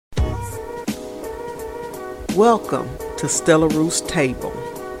Welcome to Stella Root's Table,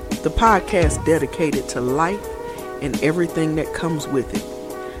 the podcast dedicated to life and everything that comes with it.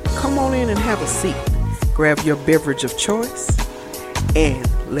 Come on in and have a seat, grab your beverage of choice, and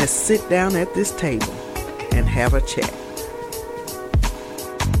let's sit down at this table and have a chat.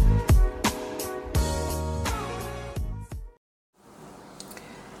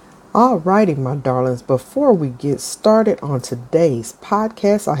 Alrighty, my darlings, before we get started on today's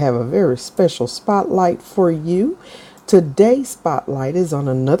podcast, I have a very special spotlight for you. Today's spotlight is on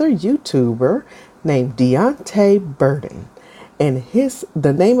another YouTuber named Deontay Burden, and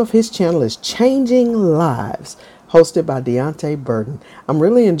the name of his channel is Changing Lives, hosted by Deontay Burden. I'm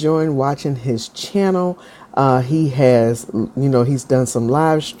really enjoying watching his channel. He has, he's done some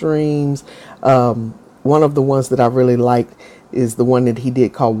live streams. One of the ones that I really liked is the one that he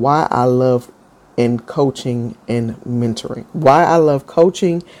did called Why I Love Coaching and Mentoring. Why I Love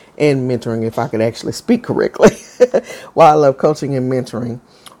Coaching and Mentoring, if I could actually speak correctly. Why I Love Coaching and Mentoring,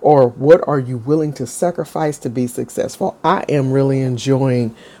 or What Are You Willing to Sacrifice to Be Successful? I am really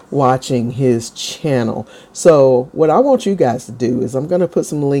enjoying watching his channel. So what I want you guys to do is I'm going to put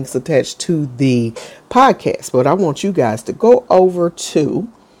some links attached to the podcast, but I want you guys to go over to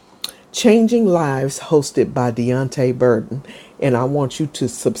Changing Lives, hosted by Deontay Burden. And I want you to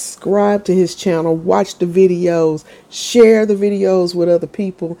subscribe to his channel, watch the videos, share the videos with other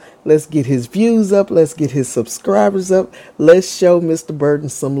people. Let's get his views up. Let's get his subscribers up. Let's show Mr. Burden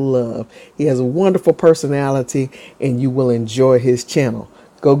some love. He has a wonderful personality and you will enjoy his channel.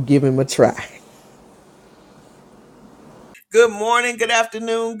 Go give him a try. Good morning, good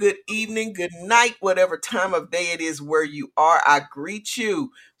afternoon, good evening, good night, whatever time of day it is where you are. I greet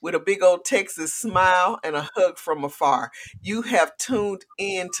you with a big old Texas smile and a hug from afar. You have tuned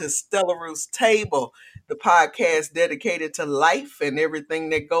in to Stella Root's Table, the podcast dedicated to life and everything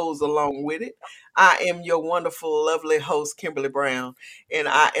that goes along with it. I am your wonderful, lovely host, Kimberly Brown, and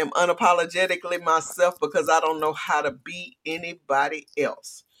I am unapologetically myself because I don't know how to be anybody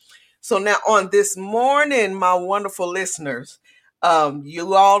else. So now on this morning, my wonderful listeners,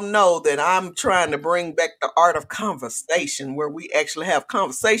 you all know that I'm trying to bring back the art of conversation where we actually have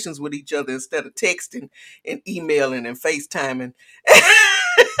conversations with each other instead of texting and emailing and FaceTiming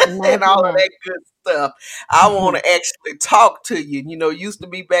and all of that good stuff. I want to actually talk to you. Used to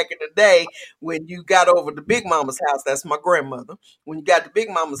be back in the day when you got over to Big Mama's house. That's my grandmother. When you got to Big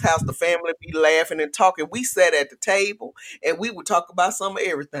Mama's house, the family be laughing and talking. We sat at the table and we would talk about some of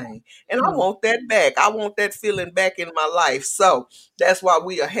everything. And I want that back. I want that feeling back in my life. So that's why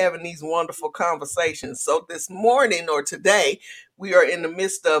we are having these wonderful conversations. So this morning or today, we are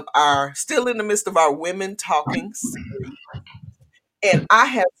still in the midst of our Women Talking series. And I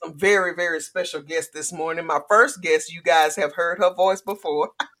have some very, very special guests this morning. My first guest, you guys have heard her voice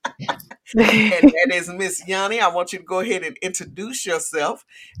before. And that is Miss Yanni. I want you to go ahead and introduce yourself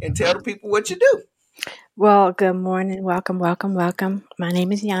and tell the people what you do. Well, good morning. Welcome. My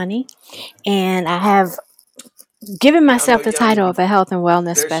name is Yanni, and I have given myself the title of a health and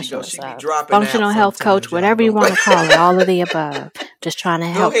wellness specialist, functional health coach, whatever you want to call it, all of the above. Just trying to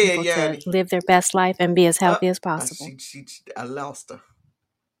help people to live their best life and be as healthy as possible. I lost her.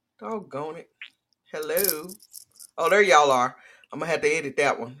 Doggone it. Hello. Oh, there y'all are. I'm going to have to edit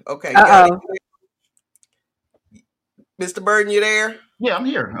that one. Okay. Got it. Mr. Burden, you there? Yeah, I'm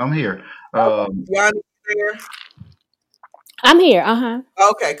here. Yanni, you there? I'm here.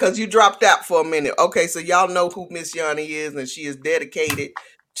 Okay, because you dropped out for a minute. Okay, so y'all know who Miss Yanni is, and she is dedicated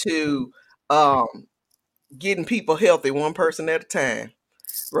to getting people healthy one person at a time.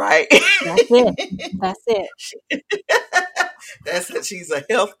 Right? That's it. That's it. She's a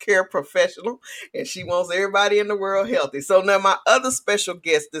healthcare professional and she wants everybody in the world healthy. So now my other special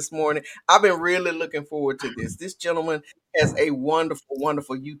guest this morning, I've been really looking forward to this. This gentleman has a wonderful,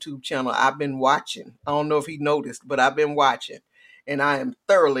 wonderful YouTube channel I've been watching. I don't know if he noticed, but I've been watching and I am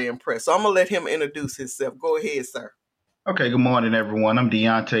thoroughly impressed. So I'm going to let him introduce himself. Go ahead, sir. Okay, good morning, everyone. I'm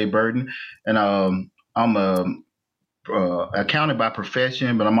Deontay Burden, and I'm accountant by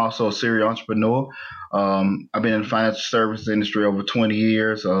profession, but I'm also a serial entrepreneur. I've been in the financial services industry over 20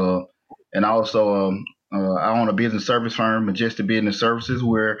 years, and also I own a business service firm, Majestic Business Services.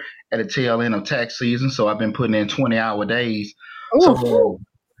 We're at the tail end of tax season, so I've been putting in 20-hour days. Ooh. So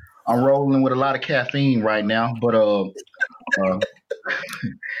I'm rolling with a lot of caffeine right now, but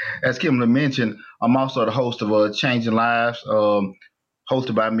as Kimberly mentioned, I'm also the host of Changing Lives,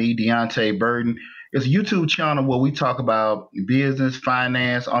 hosted by me, Deontay Burden. It's a YouTube channel where we talk about business,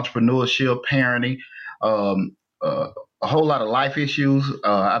 finance, entrepreneurship, parenting, a whole lot of life issues.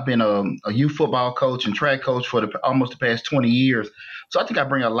 I've been a youth football coach and track coach for almost the past 20 years. So I think I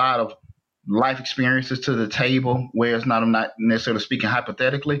bring a lot of life experiences to the table, whereas not I'm not necessarily speaking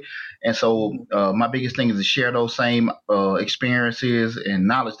hypothetically. And so my biggest thing is to share those same experiences and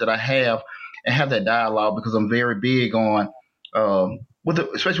knowledge that I have, and have that dialogue, because I'm very big on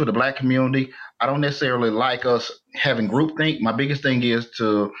especially with the Black community. I don't necessarily like us having groupthink. My biggest thing is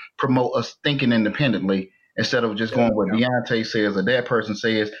to promote us thinking independently instead of just going what Deontay says or that person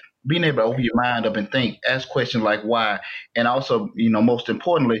says. Being able to open your mind up and think, ask questions like why, and also, most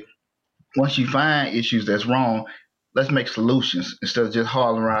importantly, once you find issues that's wrong, let's make solutions instead of just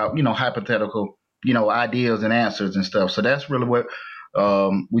hauling around, hypothetical, ideas and answers and stuff. So that's really what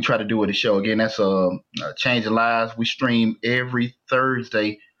we try to do with the show. Again, that's Changing Lives. We stream every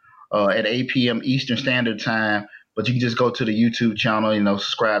Thursday at 8 p.m. Eastern Standard Time. But you can just go to the YouTube channel,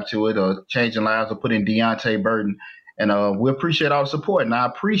 subscribe to it, or Changing Lives, or put in Deontay Burton. And we appreciate all the support. And I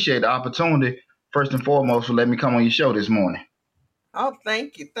appreciate the opportunity, first and foremost, for letting me come on your show this morning. Oh,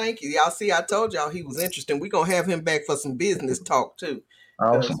 thank you. Thank you. Y'all see, I told y'all he was interesting. We're going to have him back for some business talk, too.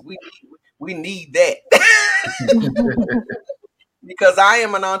 Awesome. We need that. Because I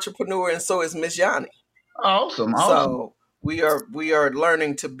am an entrepreneur, and so is Miss Yanni. Awesome. So we are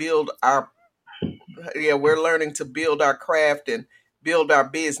learning to build we're learning to build our craft and build our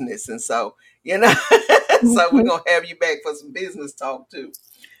business. And so, so we're going to have you back for some business talk, too.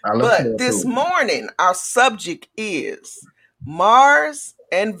 But this morning, our subject is Mars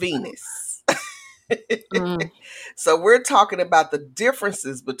and Venus. So we're talking about the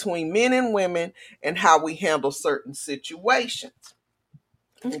differences between men and women and how we handle certain situations.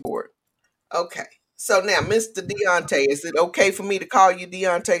 Okay. So now, Mr. Deontay, is it okay for me to call you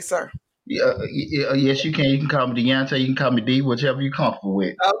Deontay, sir? Yes, you can. You can call me Deontay. You can call me D, whichever you're comfortable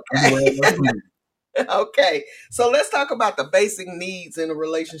with. Okay. Okay. So let's talk about the basic needs in a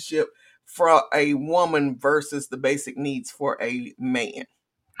relationship for a woman versus the basic needs for a man.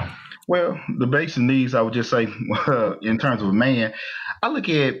 Well, the basic needs, I would just say, in terms of a man, I look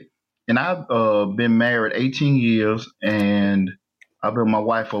at, and I've been married 18 years, and I've been with my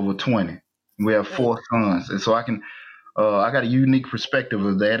wife over 20. We have 4 sons, and so I got a unique perspective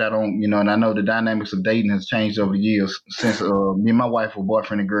of that. I don't, and I know the dynamics of dating has changed over the years since me and my wife were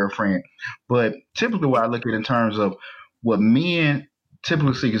boyfriend and girlfriend. But typically, what I look at in terms of what men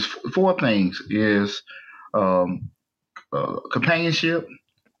typically seek is 4 things: is companionship,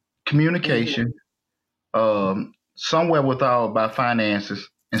 communication, somewhere with all about finances,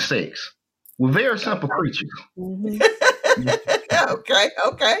 and sex. We're very simple creatures.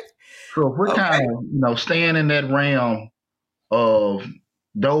 Okay. So if we're kind of, staying in that realm of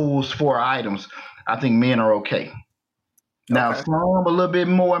those 4 items, I think men are okay. Now, some are a little bit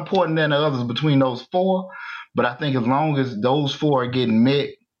more important than the others between those 4, but I think as long as those 4 are getting met,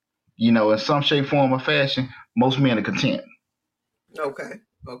 in some shape, form, or fashion, most men are content. Okay.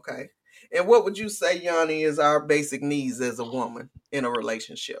 And what would you say, Yanni, is our basic needs as a woman in a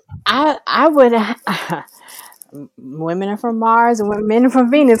relationship? I would. Women are from Mars and men are from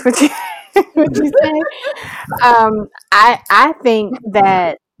Venus. Would you say? I think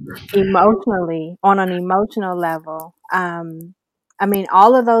that emotionally, on an emotional level,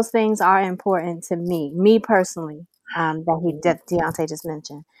 all of those things are important to me personally. That Deontay just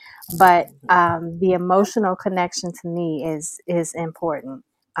mentioned, but the emotional connection to me is important.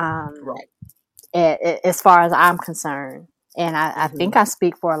 Right. As far as I'm concerned. And I think I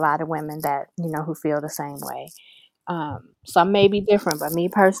speak for a lot of women that, who feel the same way. Some may be different, but me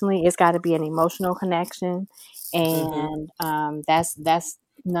personally, it's got to be an emotional connection. And that's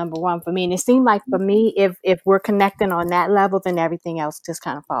number one for me. And it seemed like for me, if we're connecting on that level, then everything else just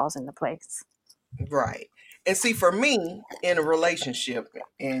kind of falls into place. Right. And see, for me, in a relationship,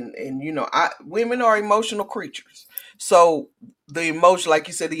 and women are emotional creatures. So the emotion, like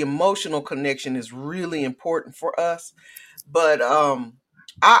you said, the emotional connection is really important for us. But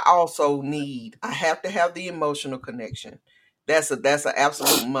I also I have to have the emotional connection. That's an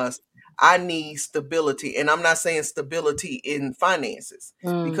absolute must. I need stability, and I'm not saying stability in finances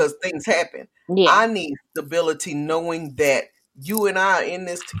because things happen. Yeah. I need stability knowing that you and I are in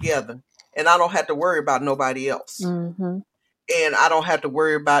this together. And I don't have to worry about nobody else. And I don't have to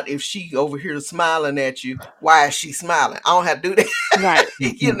worry about if she over here smiling at you, why is she smiling? I don't have to do that. Right.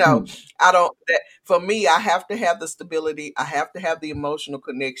 I don't, for me, I have to have the stability. I have to have the emotional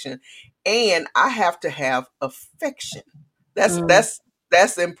connection, and I have to have affection.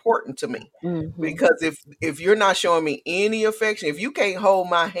 That's important to me because if you're not showing me any affection, if you can't hold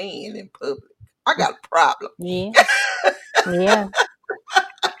my hand in public, I got a problem. Yeah.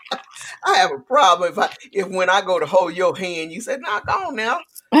 I have a problem if when I go to hold your hand, you say, "No, go on now."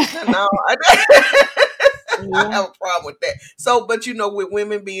 No, I have a problem with that. So, but with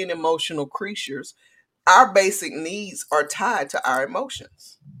women being emotional creatures, our basic needs are tied to our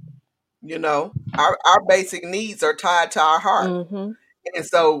emotions. Our basic needs are tied to our heart. Mm-hmm. And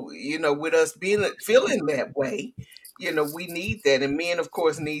so, with us feeling that way, we need that. And men, of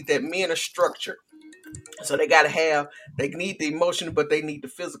course, need that. Men are structured. So they need the emotion, but they need the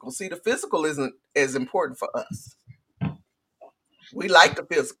physical. See, the physical isn't as important for us. We like the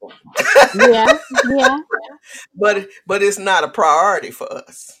physical. Yeah. But it's not a priority for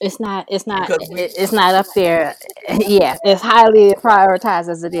us. It's not up there. Yeah. It's highly prioritized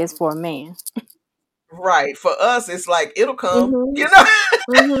as it is for a man. Right. For us, it's like it'll come,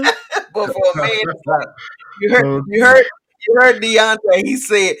 Mm-hmm. Mm-hmm. But for a man, it's like, you heard Deontay. He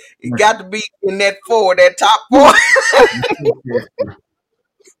said it got to be in that top four.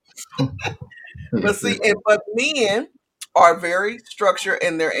 But men are very structured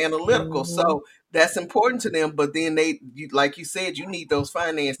and they're analytical. Mm-hmm. So that's important to them. But then like you said, you need those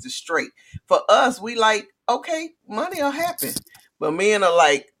finances straight. For us, we like, okay, money will happen. But men are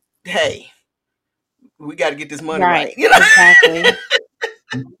like, hey, we got to get this money right. Exactly.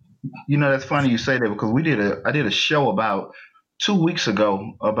 That's funny you say that because I did a show about 2 weeks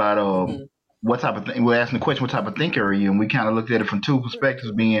ago about what type of thing. We're asking the question, what type of thinker are you? And we kind of looked at it from two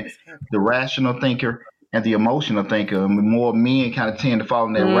perspectives, being the rational thinker and the emotional thinker. And more men kind of tend to fall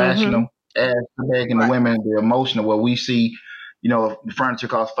in that rational aspect, and the women the emotional, where we see, if the furniture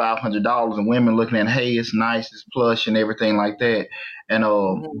costs $500 and women looking at, hey, it's nice, it's plush and everything like that. And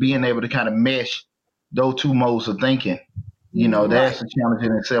being able to kind of mesh those two modes of thinking, that's a challenge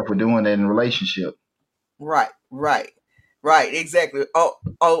in itself for doing that in a relationship. Right, exactly.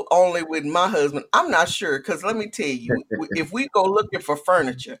 Only with my husband, I'm not sure, because let me tell you, if we go looking for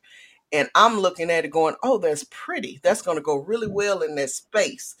furniture and I'm looking at it going, oh, that's pretty, that's going to go really well in that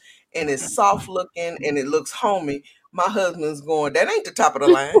space, and it's soft looking and it looks homey, my husband's going, that ain't the top of the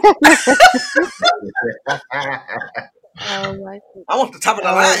line. I want the top of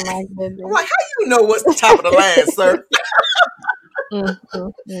the line. I'm like, how you know what's the top of the line, sir?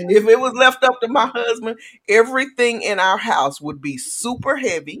 If it was left up to my husband, everything in our house would be super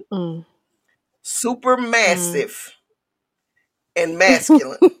heavy, super massive, and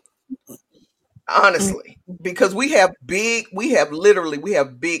masculine. Honestly, because we have big,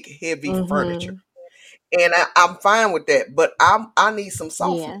 heavy furniture, and I'm fine with that. But I need some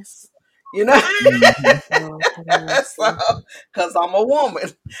softness. Because I'm a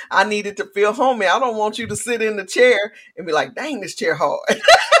woman, I need it to feel homey. I don't want you to sit in the chair and be like, dang, this chair hard.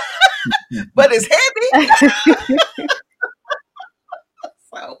 But it's heavy.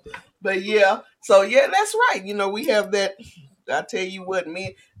 So that's right. We have that. I tell you what,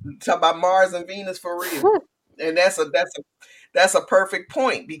 me talk about Mars and Venus for real. And that's a perfect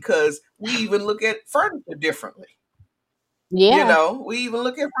point, because we even look at furniture differently. Yeah. We even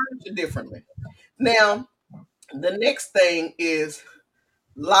look at furniture differently. Now, the next thing is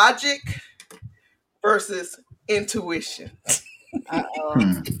logic versus intuition. Uh-oh.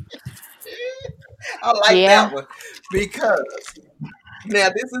 I like that one, because now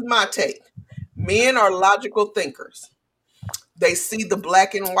this is my take. Men are logical thinkers. They see the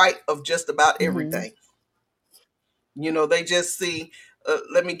black and white of just about everything. They just see,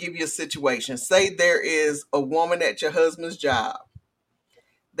 let me give you a situation. Say there is a woman at your husband's job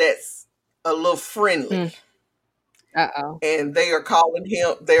that's a little friendly. Uh-oh. And they are calling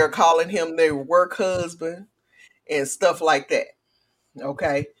him their work husband and stuff like that.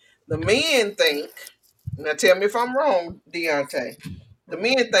 Okay. The men think, now tell me if I'm wrong, Deontay. The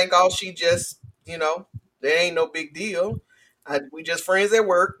men think, oh, she just, there ain't no big deal. We just friends at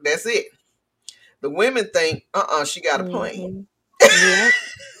work. That's it. The women think, she got a plan.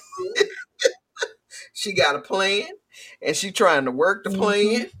 She got a plan, and she trying to work the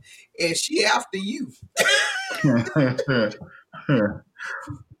plan, and she after you. But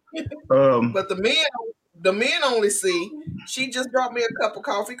the men only see, she just brought me a cup of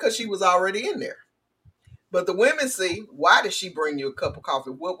coffee because she was already in there. But the women see, why did she bring you a cup of coffee?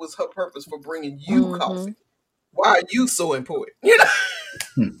 What was her purpose for bringing you coffee? Why are you so important?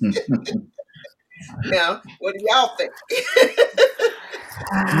 Now, what do y'all think?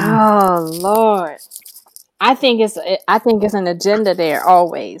 Oh Lord, I think it's an agenda there.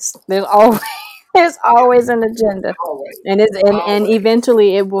 Always, there's always an agenda, and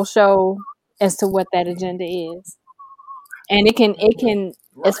eventually it will show as to what that agenda is. And it can,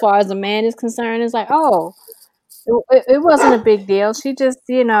 as far as a man is concerned, it's like, oh, it wasn't a big deal. She just,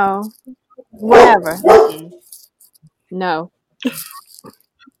 whatever. No.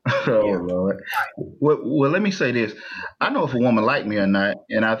 Oh Yeah. Lord. Well, let me say this. I know if a woman like me or not,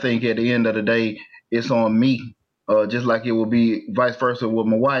 and I think at the end of the day, it's on me. Just like it would be vice versa with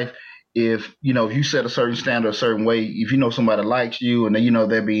my wife. If if you set a certain standard a certain way, if you know somebody likes you and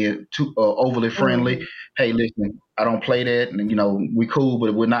they're being too overly friendly, Mm-hmm. hey, listen, I don't play that, and we cool,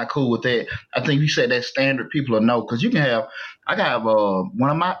 but we're not cool with that. I think if you set that standard, people will know because you can have. I got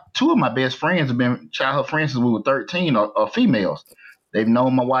two of my best friends have been childhood friends since we were 13, are females. They've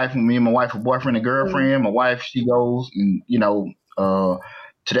known my wife, and me and my wife are boyfriend and girlfriend. My wife, she goes and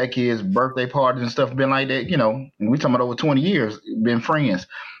to that kid's birthday parties and stuff, been like that. And we talking about over 20 years, been friends.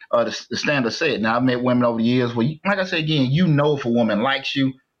 The standard set. Now I've met women over the years where, like I said again, if a woman likes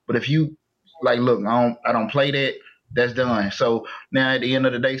you, but if you like, look, I don't play that. That's done. So now at the end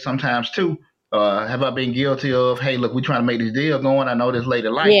of the day, sometimes too, have I been guilty of? Hey, look, we trying to make this deal going. I know this lady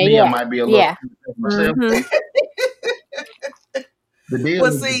like Yeah, me. I yeah, might be a little yeah. myself. Mm-hmm. The deal,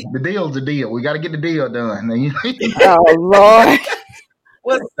 Well, see, the deal's the deal. We got to get the deal done. Oh Lord.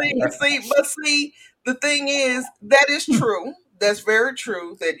 but see, the thing is, that is true. That's very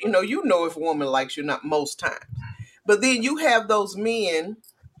true. That if a woman likes you, not most times. But then you have those men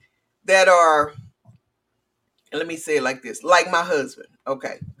that are, let me say it like this, like my husband.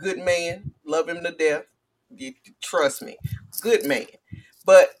 Okay, good man, love him to death. You trust me, good man.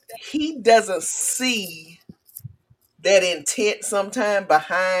 But he doesn't see that intent sometime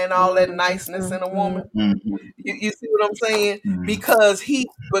behind all that niceness in a woman. Mhm. You see what I'm saying? Mhm. Because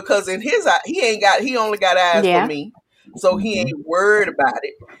in his eye, he only got eyes for Yeah. me. So he Mhm. ain't worried about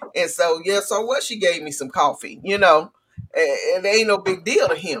it. And so, so what, she gave me some coffee, and it ain't no big deal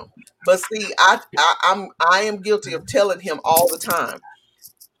to him. But see, I am guilty of telling him all the time,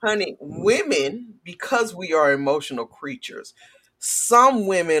 honey, women, because we are emotional creatures, some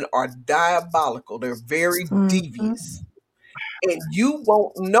women are diabolical. They're very Mm-hmm. devious. And you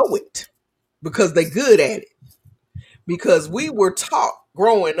won't know it because they're good at it. Because we were taught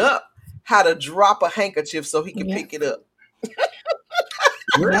growing up how to drop a handkerchief so he can Yeah. pick it up.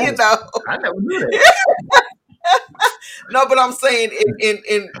 Really? You know. I never knew that. No, but I'm saying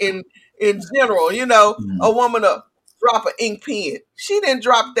in general, a Mhm. woman drop an ink pen. She didn't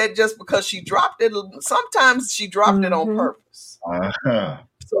drop that just because she dropped it. Sometimes she dropped it on Mm-hmm. purpose. Uh-huh.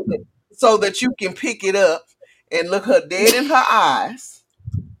 So that you can pick it up and look her dead in her eyes.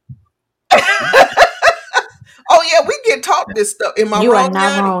 Oh yeah, we get taught this stuff. Am I You are wrong, not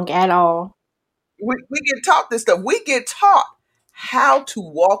Yanni? wrong at all. We get taught this stuff. We get taught how to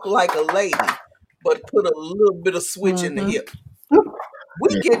walk like a lady, but put a little bit of switch in the Mm-hmm. hip.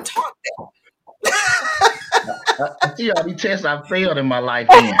 We Yeah. get taught I see all these tests I failed in my life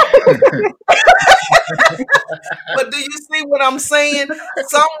then. But do you see what I'm saying?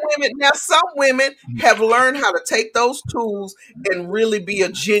 Some women have learned how to take those tools and really be a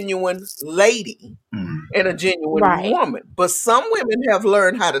genuine lady Mhm. and a genuine Right. woman. But some women have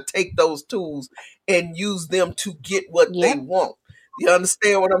learned how to take those tools and use them to get what they Yep. want. You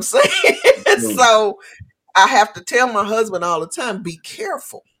understand what I'm saying? Mhm. So I have to tell my husband all the time, be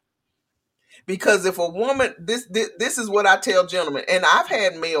careful. Because if a woman, this is what I tell gentlemen, and I've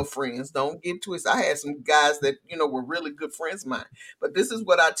had male friends, don't get twisted. I had some guys that, were really good friends of mine. But this is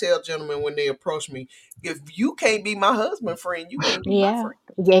what I tell gentlemen when they approach me. If you can't be my husband friend, you can't be my Yeah. friend.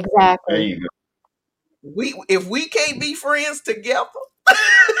 Yeah, There exactly. you go. If we can't be friends together.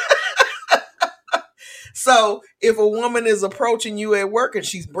 So if a woman is approaching you at work and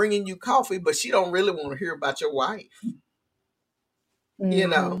she's bringing you coffee, but she don't really want to hear about your wife,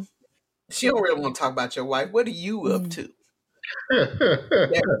 Mm-hmm. she don't really want to talk about your wife. What are you up Mm. to?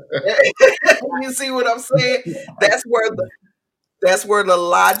 You see what I'm saying? That's where the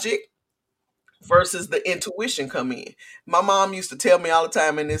logic versus the intuition come in. My mom used to tell me all the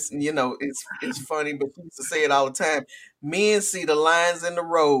time, and it's funny, but she used to say it all the time. Men see the lines in the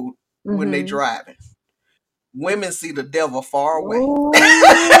road when they Mm-hmm. driving. Women see the devil far away. Ooh.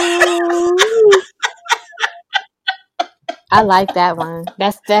 I like that one.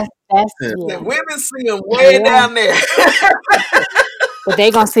 That's Yeah. The yeah. women see them way Yeah. down there. But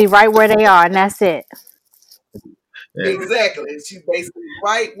they gonna see right where they are, and that's it. Yeah. Exactly. She's basically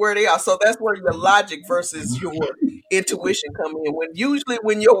right where they are. So that's where your logic versus your intuition come in.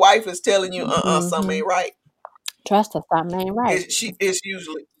 When your wife is telling you, something Mm-hmm. ain't right, Trust us, something ain't right. it's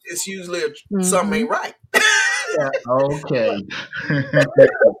usually something Mm-hmm. ain't right. Okay.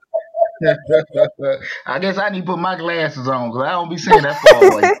 I guess I need to put my glasses on because I don't be seeing that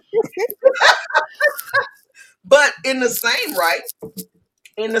far away. But in the same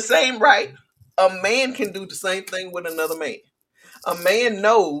right, a man can do the same thing with another man. A man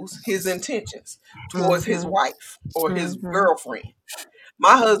knows his intentions towards his Mm-hmm. wife or his Mm-hmm. girlfriend.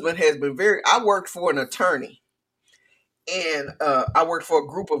 My husband has been I worked for an attorney, and I worked for a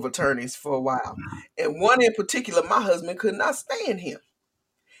group of attorneys for a while. And one in particular, my husband could not stand him.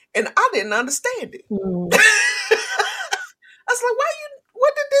 And I didn't understand it. Mm. I was like,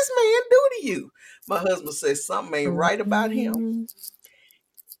 what did this man do to you? My husband says something ain't right about him.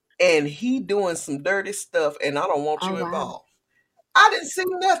 And he doing some dirty stuff, and I don't want you involved. I didn't see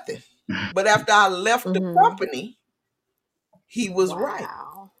nothing. But after I left the company, he was right.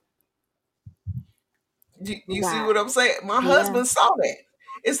 You see what I'm saying? My husband saw that.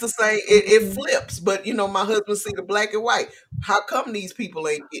 It's the same. It flips, but my husband see the black and white. How come these people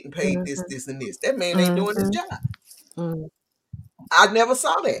ain't getting paid this, and this? That man ain't doing his job. I never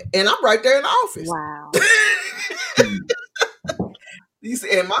saw that, and I'm right there in the office. Wow.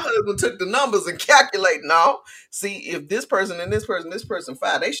 And my husband took the numbers and calculated. No, see, if this person and this person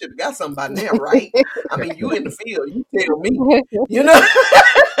fired, they should have got something by now, right? I mean, you in the field, you tell me,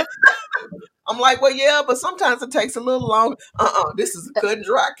 I'm like, well, yeah, but sometimes it takes a little longer. This is a cut and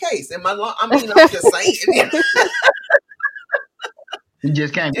dry case. I'm just saying. You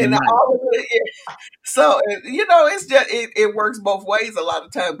just can't be So, it's just, it works both ways a lot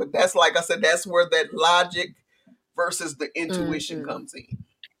of times, but that's, like I said, that's where that logic versus the intuition comes in.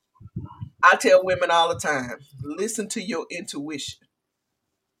 I tell women all the time, listen to your intuition.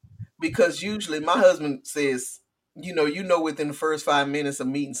 Because usually my husband says, within the first 5 minutes of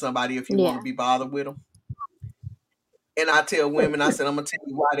meeting somebody if you want to be bothered with them. And I tell women, I said, I'm going to tell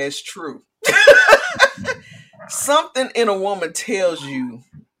you why that's true. Something in a woman tells you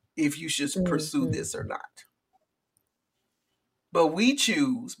if you should pursue this or not. But we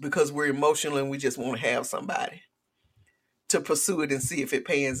choose, because we're emotional and we just want to have somebody, to pursue it and see if it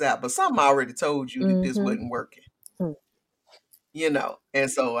pans out. But something already told you that this wasn't working. And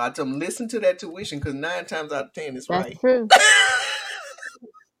so I tell them, listen to that tuition, because 9 times out of 10 it's right. That's true.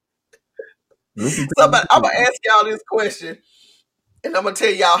 So, but I'm going to ask y'all this question, and I'm going to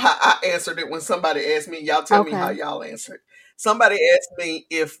tell y'all how I answered it when somebody asked me. Y'all tell me how y'all answered. Somebody asked me,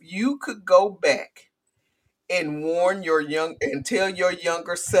 if you could go back and tell your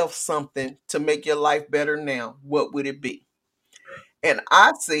younger self something to make your life better now, what would it be? And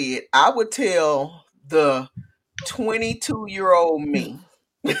I said, I would tell the 22-year-old me,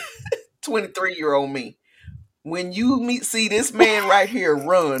 23-year-old me, when you see this man right here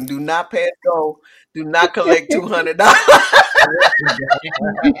run, do not pass go, do not collect $200.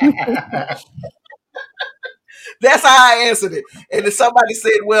 That's how I answered it. And then somebody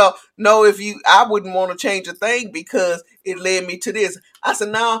said, well, no, I wouldn't want to change a thing because it led me to this. I said,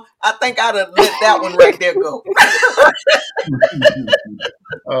 no, I think I'd have let that one right there go.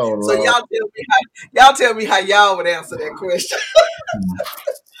 So y'all tell me how y'all would answer that question.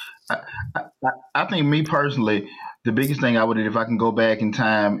 I think, me personally, the biggest thing I would do if I can go back in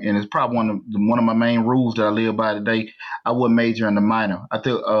time, and it's probably one of my main rules that I live by today, I would major in the minor. I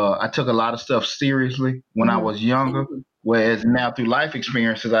took a lot of stuff seriously when I was younger, whereas now through life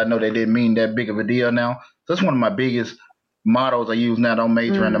experiences, I know they didn't mean that big of a deal now. So that's one of my biggest mottos I use now: don't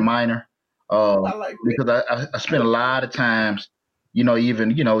major in the minor, because I spent a lot of times,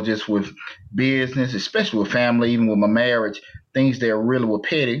 even just with business, especially with family, even with my marriage, things that really were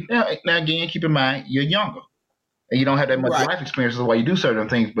petty. Now again, keep in mind, you're younger and you don't have that much life experience. That's why you do certain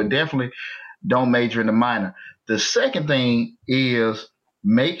things, but definitely don't major in the minor. The second thing is,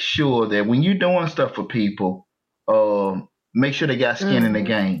 make sure that when you're doing stuff for people, make sure they got skin in the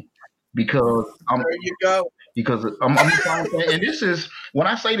game. Because there you go. Because and this is, when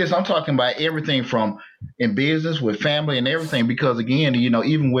I say this, I'm talking about everything from in business, with family, and everything. Because again,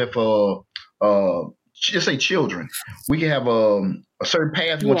 even with just say children, we can have a certain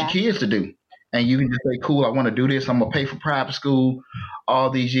path you want your kids to do, and you can just say, cool, I want to do this, I'm gonna pay for private school all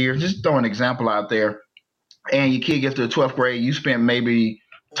these years. Just throw an example out there, and your kid gets to the 12th grade, you spent maybe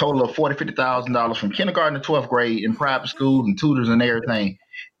a total of $40,000-$50,000 from kindergarten to 12th grade in private schools and tutors and everything,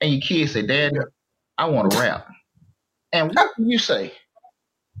 and your kid say, Daddy, I want to rap. And what can you say?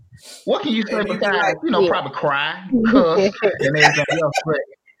 What can you say besides, probably cry, cuss, and everything else? But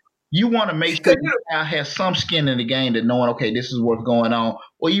you want to make sure your child has some skin in the game, that knowing, okay, this is what's going on.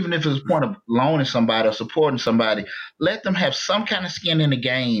 Or even if it's a point of loaning somebody or supporting somebody, let them have some kind of skin in the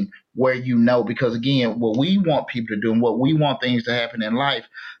game where because again, what we want people to do and what we want things to happen in life,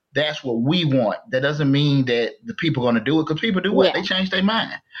 that's what we want. That doesn't mean that the people are going to do it, because people do what? They change their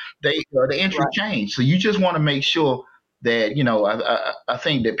mind. The interest change. So you just want to make sure that, I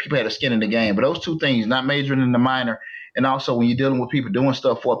think that people had a skin in the game. But those two things, not majoring in the minor, and also when you're dealing with people, doing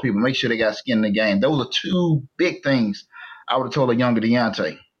stuff for people, make sure they got skin in the game. Those are two big things I would have told a younger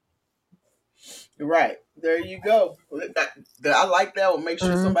Deontay. Right. There you go. I like that one. Make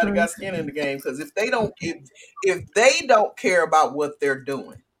sure somebody got skin in the game, because if they don't care about what they're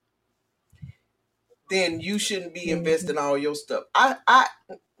doing, then you shouldn't be investing all your stuff. I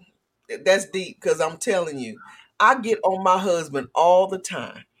that's deep, because I'm telling you, I get on my husband all the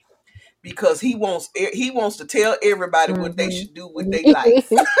time because he wants to tell everybody what they should do with their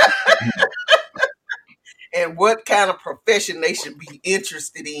life and what kind of profession they should be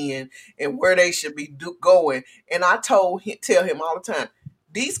interested in and where they should be going. And I tell him all the time,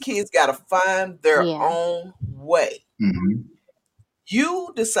 these kids got to find their own way. Mm-hmm.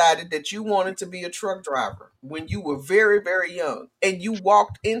 You decided that you wanted to be a truck driver when you were very, very young, and you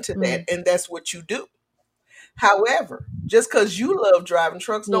walked into that, and that's what you do. However, just because you love driving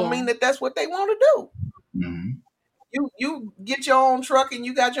trucks don't mean that that's what they want to do. Mm-hmm. You get your own truck and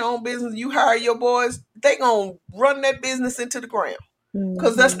you got your own business. You hire your boys, they gonna run that business into the ground,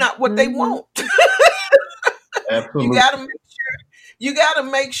 because that's not what they want. Absolutely. You gotta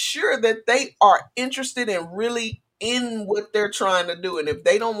make sure that they are interested and really in what they're trying to do. And if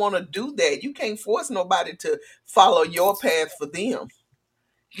they don't want to do that, you can't force nobody to follow your path for them.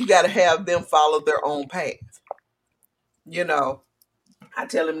 You got to have them follow their own path. I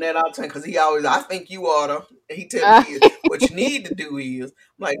tell him that all the time, because he always, I think you ought to. And he tells me, what you need to do is,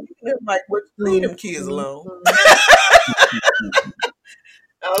 I'm like, leave them kids alone. I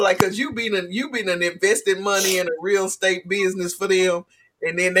was like, because you been investing money in a real estate business for them,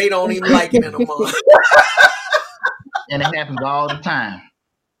 and then they don't even like it in a month. And it happens all the time.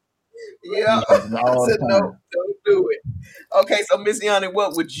 Yeah. I said, no, don't do it. Okay, so Miss Yanni,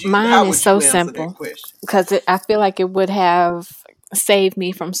 what would you? Mine is so simple, because I feel like it would have saved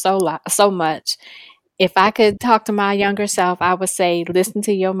me from so much. If I could talk to my younger self, I would say, listen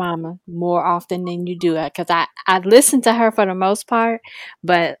to your mama more often than you do it. Because I listened to her for the most part,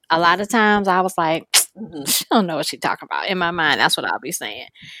 but a lot of times I was like, she don't know what she's talking about. In my mind, that's what I'll be saying.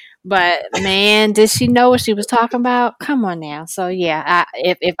 But man, did she know what she was talking about? Come on now. So yeah,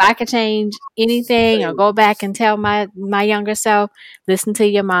 if I could change anything or go back and tell my younger self, listen to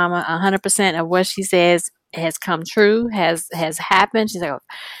your mama. 100% of what she says has come true, has happened. She's like,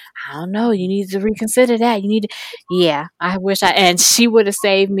 I don't know, you need to reconsider that. You need to, yeah, I wish and she would have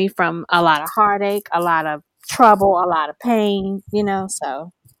saved me from a lot of heartache, a lot of trouble, a lot of pain,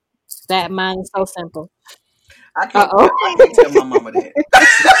 so that mine is so simple. I can't tell my mama that.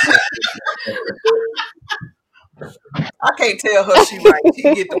 I can't tell her she right. She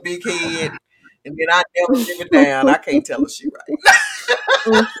get the big head, and then I never live it down. I can't tell her she right.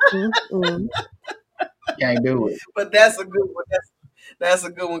 Can't do it. But that's a good one. That's a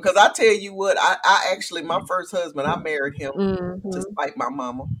good one, because I tell you what, I actually, my first husband, I married him to spite my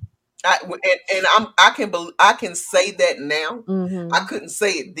mama. I can say that now. I couldn't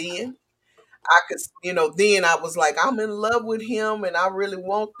say it then. I could, then I was like, I'm in love with him and I really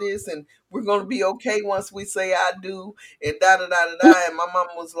want this, and we're going to be okay once we say I do, and da da da da da. And my mom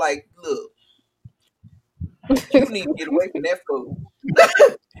was like, look, you need to get away from that fool.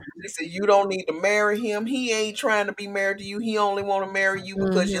 She said, you don't need to marry him. He ain't trying to be married to you. He only want to marry you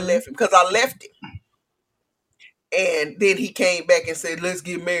because you left him. Because I left him. And then he came back and said, let's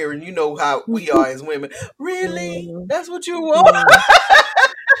get married. You know how we are as women. Really? That's what you want?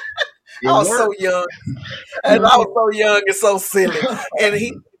 I was so young. And I was so young and so silly. And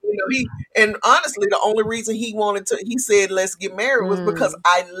and honestly, the only reason he said, let's get married was because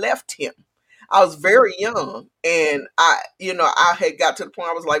I left him. I was very young, and I had got to the point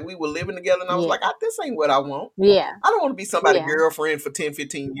I was like, we were living together, and I was like, this ain't what I want. Yeah. I don't want to be somebody's girlfriend for 10,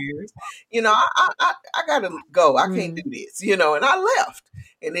 15 years. I got to go. I can't do this, and I left.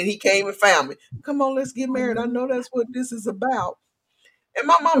 And then he came and found me. Come on, let's get married. I know that's what this is about. And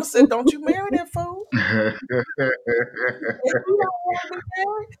my mama said, don't you marry that fool. If you don't want to be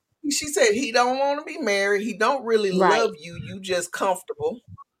married, she said, he don't want to be married. He don't really love you. You just comfortable.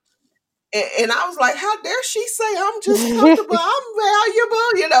 And I was like, how dare she say I'm just comfortable? I'm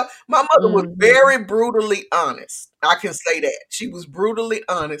valuable. My mother was very brutally honest. I can say that. She was brutally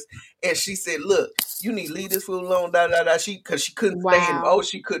honest. And she said, look, you need to leave this fool alone, because she couldn't stand him. Oh,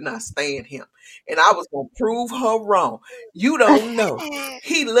 she could not stand him. And I was going to prove her wrong. You don't know.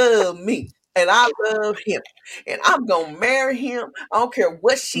 He loved me. And I love him. And I'm going to marry him. I don't care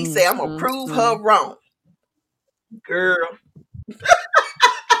what she say. I'm going to prove her wrong. Girl.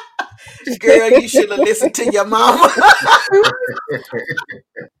 Girl, you should have listened to your mama.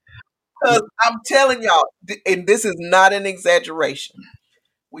 I'm telling y'all, and this is not an exaggeration.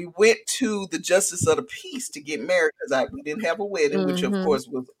 We went to the Justice of the Peace to get married, because we didn't have a wedding, which of course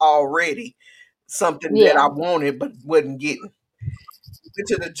was already something that I wanted but wasn't getting. We went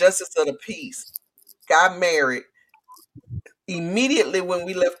to the Justice of the Peace. got married, immediately when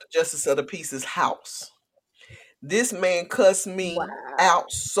we left the Justice of the Peace's house, this man cussed me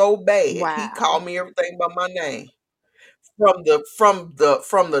out so bad. He called me everything but my name. From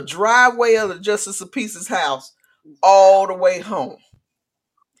the driveway of the Justice of Peace's house all the way home.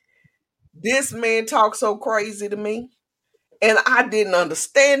 This man talked so crazy to me, and I didn't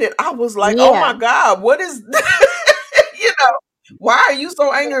understand it. I was like, oh my God, what is why are you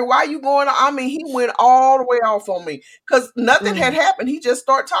so angry? Why are you going on? I mean, he went all the way off on me because nothing had happened. He just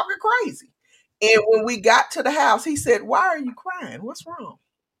started talking crazy. And when we got to the house, he said, why are you crying? What's wrong?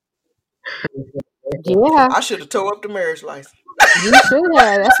 Yeah. I should have tore up the marriage license. You should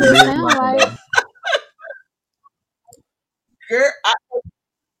have. That's what it sounds like. Girl,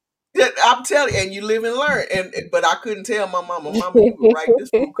 I'm telling you, and you live and learn. But I couldn't tell my mama, you were right, this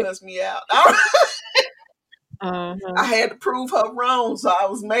fool cussed me out. I had to prove her wrong, so I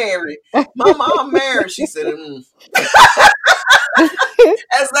was married. Mama, I'm married. She said,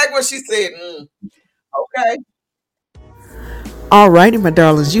 That's like what she said. Okay. All righty, my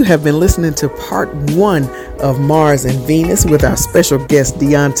darlings, you have been listening to part 1 of Mars and Venus with our special guest,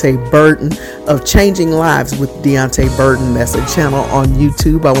 Deonte Burton of Changing Lives with Deonte Burton. That's a channel on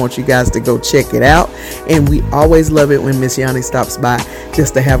YouTube. I want you guys to go check it out. And we always love it when Miss Yanni stops by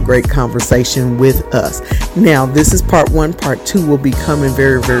just to have great conversation with us. Now, this is part 1. Part 2 will be coming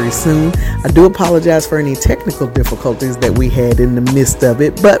very, very soon. I do apologize for any technical difficulties that we had in the midst of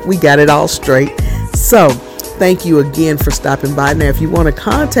it, but we got it all straight. So, thank you again for stopping by. Now, if you want to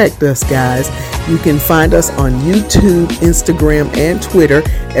contact us, guys, you can find us on YouTube, Instagram, and Twitter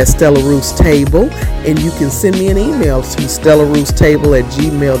at Stella Roos Table. And you can send me an email to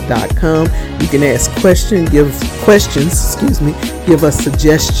stellaroostable@gmail.com. You can ask questions, give us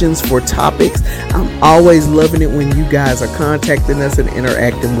suggestions for topics. I'm always loving it when you guys are contacting us and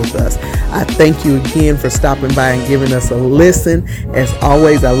interacting with us. I thank you again for stopping by and giving us a listen. As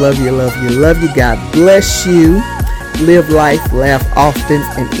always, I love you, love you, love you. God bless you. Live life, laugh often,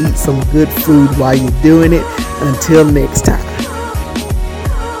 and eat some good food while you're doing it. Until next time.